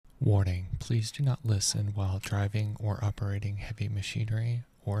Warning, please do not listen while driving or operating heavy machinery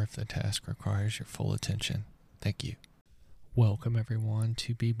or if the task requires your full attention. Thank you. Welcome everyone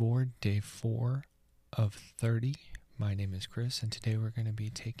to Be Bored, day 4 of 30. My name is Chris and today we're going to be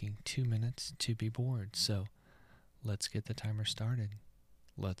taking 2 minutes to be bored. So let's get the timer started.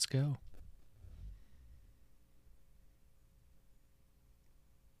 Let's go.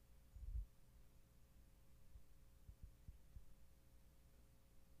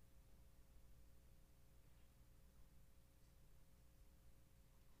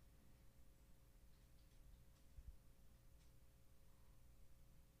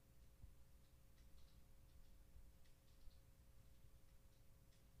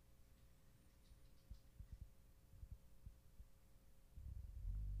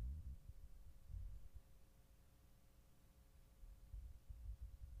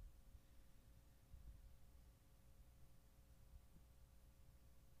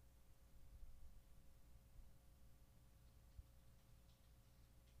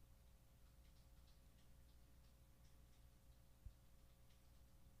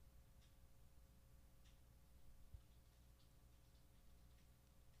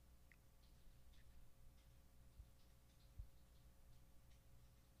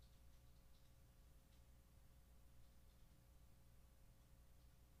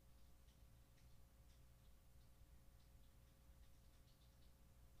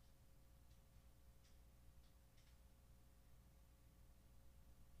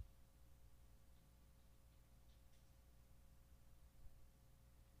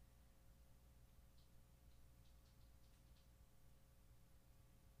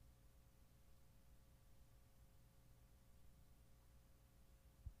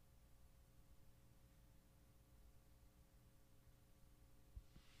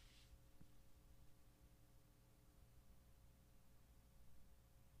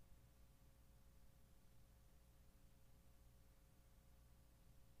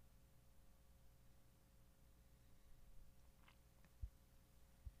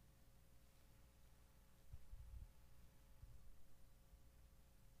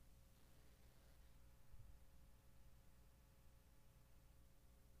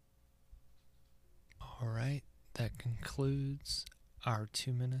 All right, that concludes our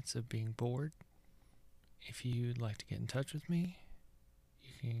 2 minutes of being bored. If you'd like to get in touch with me,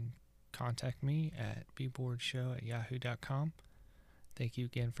 you can contact me at beboredshow@yahoo.com. Thank you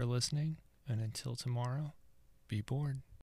again for listening, and until tomorrow, be bored.